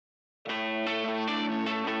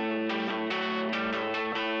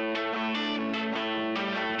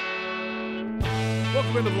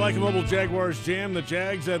Welcome into the Lycamobile Jaguars Jam. The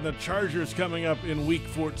Jags and the Chargers coming up in Week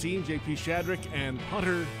 14. JP Shadrick and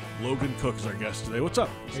punter Logan Cooke is our guest today. What's up?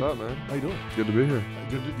 What's up, man? How you doing? Good to be here.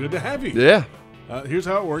 Good to have you. Yeah. Here's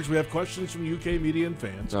how it works. We have questions from UK media and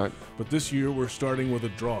fans. All right. But this year we're starting with a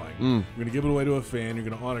drawing. We're going to give it away to a fan. You're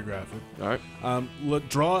going to autograph it. All right.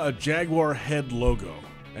 Draw a Jaguar head logo,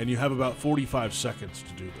 and you have about 45 seconds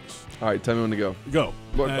to do this. All right, tell me when to go. Go.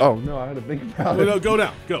 Oh, no, I had to think about it. No, go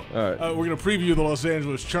now. Go. All right. We're going to preview the Los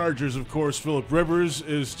Angeles Chargers, of course. Phillip Rivers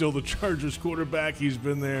is still the Chargers quarterback. He's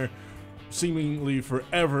been there seemingly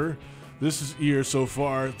forever. This year so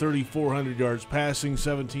far, 3,400 yards passing,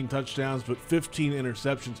 17 touchdowns, but 15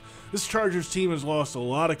 interceptions. This Chargers team has lost a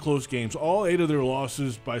lot of close games. All 8 of their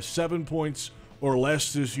losses by 7 points or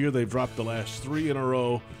less this year. They've dropped the last 3 in a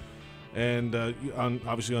row. And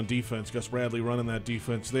obviously on defense, Gus Bradley running that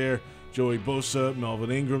defense there. Joey Bosa,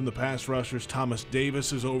 Melvin Ingram, the pass rushers. Thomas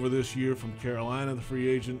Davis is over this year from Carolina, the free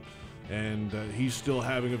agent. And he's still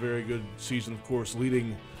having a very good season, of course,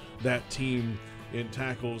 leading that team in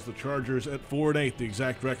tackles. The Chargers at 4-8, the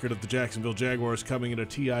exact record of the Jacksonville Jaguars, coming into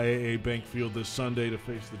TIAA Bank Field this Sunday to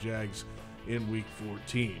face the Jags in Week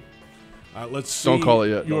 14. Let's see. Don't call it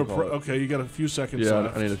yet. Okay, you got a few seconds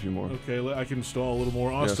left. I need a few more. Okay, I can stall a little more.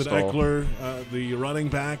 Austin stall. Eckler, the running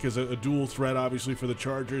back, is a dual threat, obviously, for the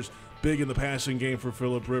Chargers. Big in the passing game for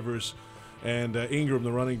Phillip Rivers. And Ingram,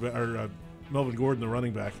 the running back, or Melvin Gordon, the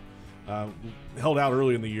running back, held out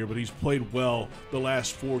early in the year, but he's played well the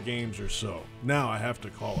last 4 games or so. Now I have to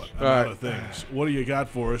call it. I'm out of things. What do you got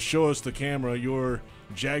for us? Show us the camera your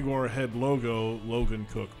Jaguar head logo, Logan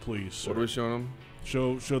Cooke, please, sir. What are we showing them?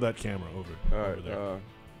 Show that camera over there.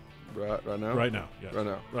 Right now? Right now, yes. Right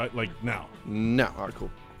now. Right, like now. No. All right,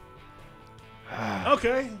 cool.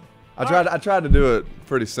 Okay. I tried to do it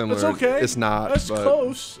pretty similar. That's okay. It's not. That's but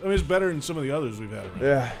close. I mean, it's better than some of the others we've had around.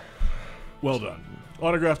 Yeah. Well done.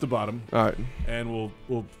 Autograph the bottom. All right. And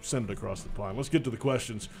we'll send it across the pond. Let's get to the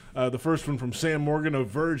questions. The first one from Sam Morgan of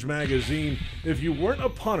Verge Magazine. If you weren't a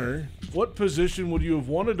punter, what position would you have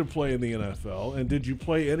wanted to play in the NFL? And did you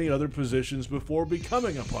play any other positions before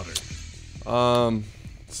becoming a punter?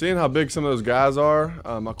 Seeing how big some of those guys are,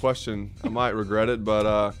 my question, I might regret it,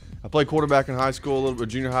 but I played quarterback in high school, a little bit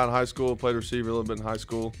junior high in high school, played receiver a little bit in high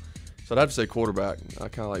school. So I'd have to say quarterback. I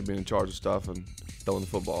kind of like being in charge of stuff and throwing the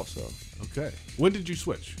football. So. Okay. When did you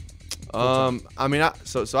switch? I mean, I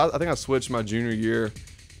think I switched my junior year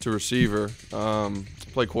to receiver.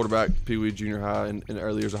 Played quarterback, Pee Wee, junior high, in the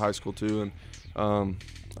early years of high school too, and I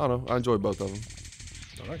don't know. I enjoyed both of them.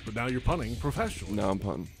 All right, but now you're punting professionally. Now I'm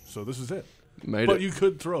punting. So this is it. But you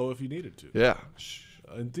could throw if you needed to. Yeah.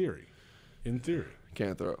 In theory.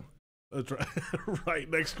 Can't throw. That's right. Right.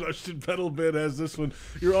 Next question. Pedal Bid has this one.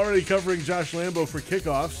 You're already covering Josh Lambo for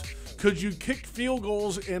kickoffs. Could you kick field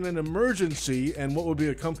goals in an emergency, and what would be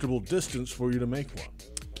a comfortable distance for you to make one?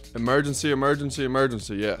 Emergency,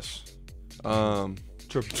 yes.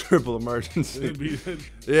 Triple emergency.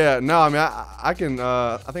 Yeah, no, I mean, I can,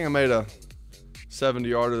 I think I made a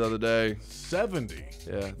 70-yarder the other day. 70?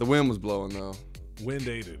 Yeah, the wind was blowing, though. Wind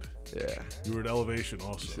aided. Yeah. You were at elevation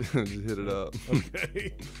also. Just hit it up.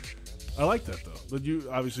 Okay. I like that, though. But you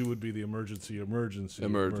obviously would be the emergency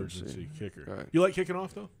kicker. Right. You like kicking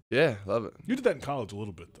off, though? Yeah, love it. You did that in college a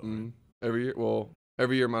little bit, though. Mm-hmm. Every year? Well,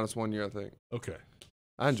 every year minus 1 year, I think. Okay.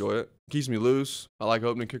 I enjoy it. Keeps me loose. I like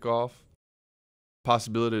opening kickoff.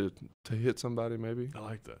 Possibility to hit somebody, maybe. I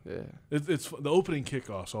like that. Yeah. It's the opening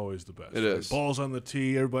kickoff's always the best. It is. Balls on the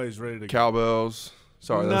tee. Everybody's ready to Cowbells.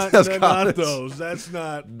 Sorry, that's not those. That's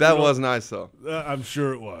not. That was nice, though. I'm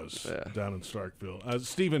sure it was down in Starkville.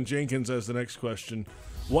 Stephen Jenkins has the next question.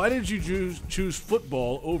 Why did you choose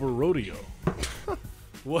football over rodeo?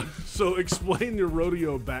 What? So explain your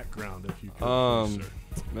rodeo background, if you could, sir.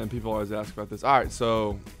 Man, people always ask about this. All right,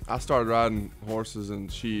 so I started riding horses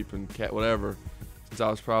and sheep and cat, whatever, since I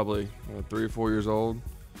was probably 3 or 4 years old.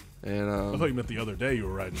 And I thought you meant the other day you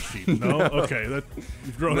were riding sheep. No? Okay,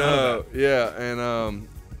 you've grown out of that. Yeah, and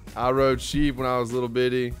I rode sheep when I was a little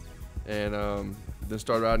bitty, and then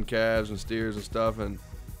started riding calves and steers and stuff, and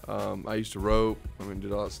I used to rope.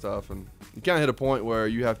 Did all that stuff, and you kind of hit a point where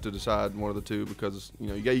you have to decide one of the two because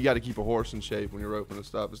you got to keep a horse in shape when you're roping and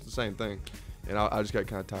stuff. It's the same thing, and I just got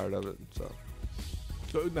kind of tired of it. So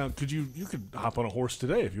now, you could hop on a horse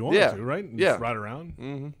today if you wanted to, right? And just ride around.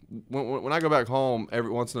 Mm-hmm. When I go back home,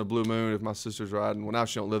 every once in a blue moon, if my sister's riding, well now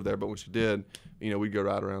she don't live there, but when she did, we'd go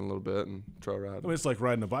ride around a little bit and try ride. I mean, it's like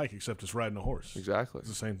riding a bike, except it's riding a horse. Exactly. It's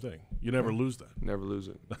the same thing. You never lose that. Never lose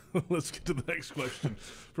it. Let's get to the next question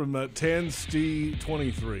from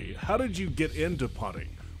Tansty23. How did you get into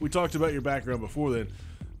punting? We talked about your background before then.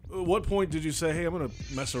 At what point did you say, hey, I'm going to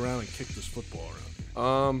mess around and kick this football around?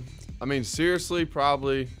 I mean, seriously,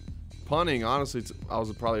 probably punting. Honestly, I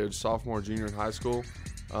was probably a sophomore, junior in high school.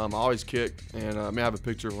 I always kicked, and I have a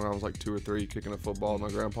picture of when I was like 2 or 3 kicking a football with my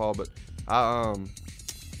grandpa. But I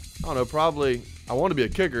don't know. Probably I wanted to be a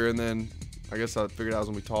kicker, and then I guess I figured I was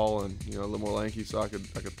gonna be tall and a little more lanky, so I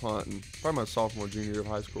could punt. And probably my sophomore, junior year of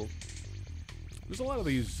high school. There's a lot of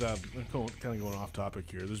these, kind of going off topic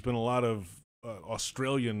here. There's been a lot of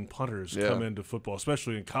Australian punters come into football,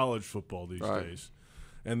 especially in college football these days.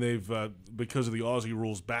 And they've, because of the Aussie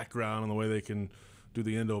rules background and the way they can do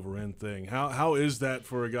the end-over-end thing. How is that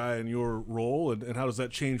for a guy in your role, and how does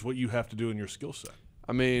that change what you have to do in your skill set?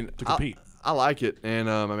 I mean, to compete. I like it, and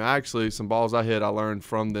I mean, actually, some balls I hit, I learned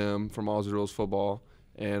from them, from Aussie rules football,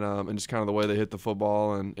 and just kind of the way they hit the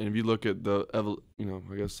football. And if you look at the,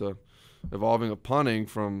 I guess evolving of punting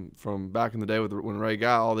from back in the day when Ray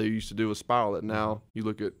got, all they used to do was spiral it. Now you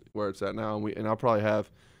look at where it's at now, and I'll probably have,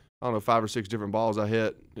 I don't know, 5 or 6 different balls I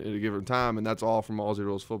hit at a given time, and that's all from Aussie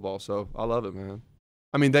rules football. So I love it, man.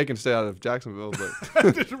 I mean, they can stay out of Jacksonville, but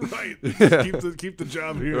right, yeah. keep the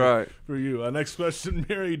job here for you. Next question,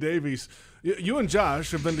 Mary Davies. You and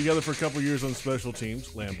Josh have been together for a couple of years on special teams,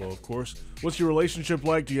 Lambeau, of course. What's your relationship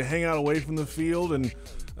like? Do you hang out away from the field? And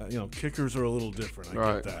kickers are a a little different.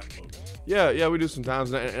 I get that. Yeah, we do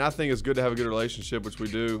sometimes, and I think it's good to have a good relationship, which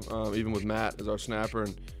we do, even with Matt as our snapper.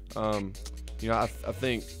 And I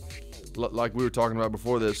think, like we were talking about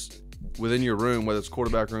before this, within your room, whether it's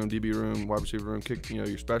quarterback room, DB room, wide receiver room, kick,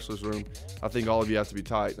 your specialist room, I think all of you have to be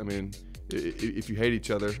tight. I mean, if you hate each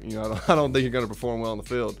other, I don't think you're going to perform well on the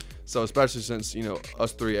field. So especially since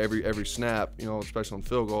us three every snap, especially on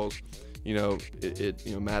field goals,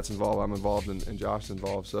 Matt's involved, I'm involved, and Josh's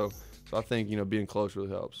involved. So I think being close really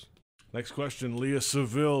helps. Next question, Leah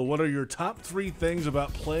Seville. What are your top 3 things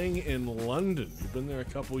about playing in London? You've been there a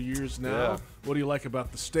couple years now. Yeah. What do you like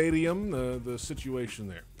about the stadium, the situation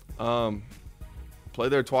there?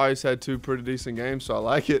 Played there twice, had 2 pretty decent games, so I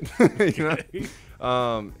like it.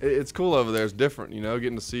 It's cool over there. It's different,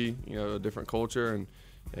 getting to see a different culture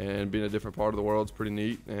and being a different part of the world is pretty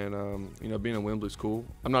neat. And being in Wembley's cool.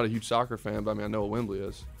 I'm not a huge soccer fan, but I mean I know what Wembley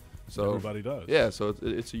is. So everybody does. Yeah, so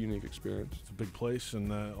it's a unique experience. It's a big place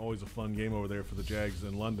and always a fun game over there for the Jags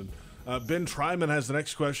in London. Ben Tryman has the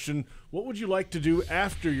next question. What would you like to do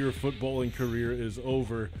after your footballing career is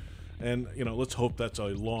over? And, let's hope that's a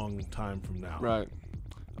long time from now. Right.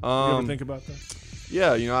 You ever think about that?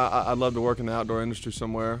 Yeah, I'd love to work in the outdoor industry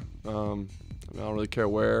somewhere. I don't really care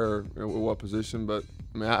where or what position, but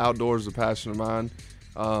I mean, outdoors is a passion of mine.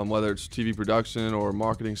 Whether it's TV production or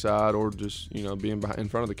marketing side or just, being in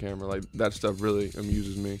front of the camera, like that stuff really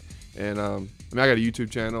amuses me. And I got a YouTube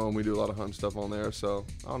channel and we do a lot of hunting stuff on there. So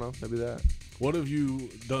I don't know, maybe that. What have you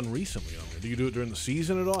done recently on there? Do you do it during the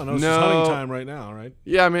season at all? I know it's hunting time right now, right?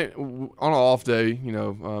 Yeah, I mean, on an off day, me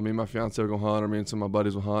and my fiance will go hunt, or me and some of my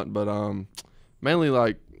buddies will hunt. But mainly,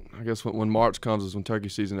 like, I guess when March comes is when turkey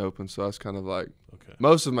season opens. So that's kind of like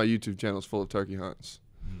most of my YouTube channel is full of turkey hunts.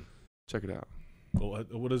 Check it out. Well,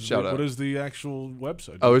 what is the actual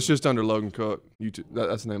website? Oh, it's just under Logan Cooke. YouTube.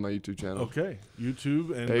 That's the name of my YouTube channel. Okay,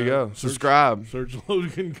 YouTube, and there you go. Subscribe. Search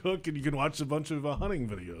Logan Cooke, and you can watch a bunch of hunting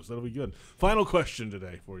videos. That'll be good. Final question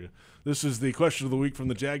today for you. This is the question of the week from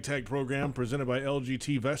the Jag Tag program, presented by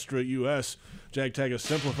LGT Vestra US. Jag Tag, a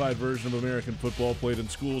simplified version of American football played in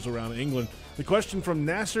schools around England. The question from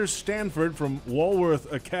Nasser Stanford from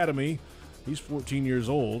Walworth Academy. He's 14 years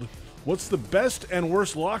old. What's the best and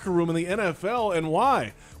worst locker room in the NFL, and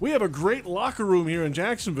why? We have a great locker room here in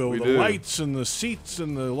Jacksonville with the lights and the seats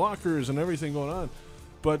and the lockers and everything going on.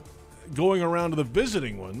 But going around to the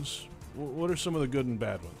visiting ones, what are some of the good and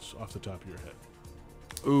bad ones off the top of your head?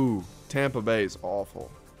 Ooh, Tampa Bay is awful.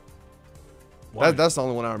 Why? That's the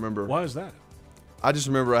only one I remember. Why is that? I just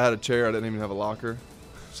remember I had a chair. I didn't even have a locker.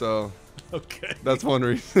 So that's one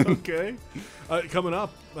reason. Okay. Coming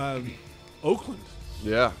up, Oakland.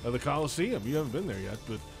 Yeah. The Coliseum. You haven't been there yet,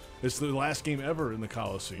 but it's the last game ever in the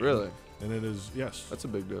Coliseum. Really? And it is, yes. That's a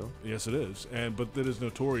big deal. Yes, it is. But it is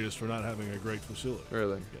notorious for not having a great facility.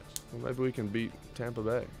 Really? Yes. Well, maybe we can beat Tampa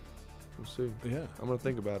Bay. We'll see. Yeah. I'm going to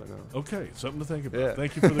think about it now. Okay. Something to think about. Yeah.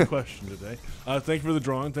 Thank you for the question today. Thank you for the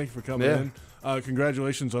drawing. Thank you for coming in.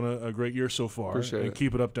 Congratulations on a great year so far. Appreciate it.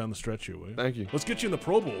 Keep it up down the stretch here, will you? Thank you. Let's get you in the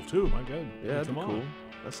Pro Bowl, too. My God. Yeah, that'd be cool.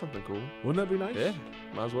 That's something cool. Wouldn't that be nice? Yeah.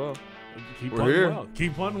 Might as well. Keep We're punting here. well.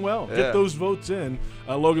 Keep punting well. Yeah. Get those votes in.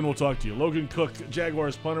 Logan will talk to you. Logan Cooke,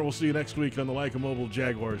 Jaguars punter. We'll see you next week on the Lycamobile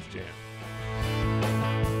Jaguars Jam.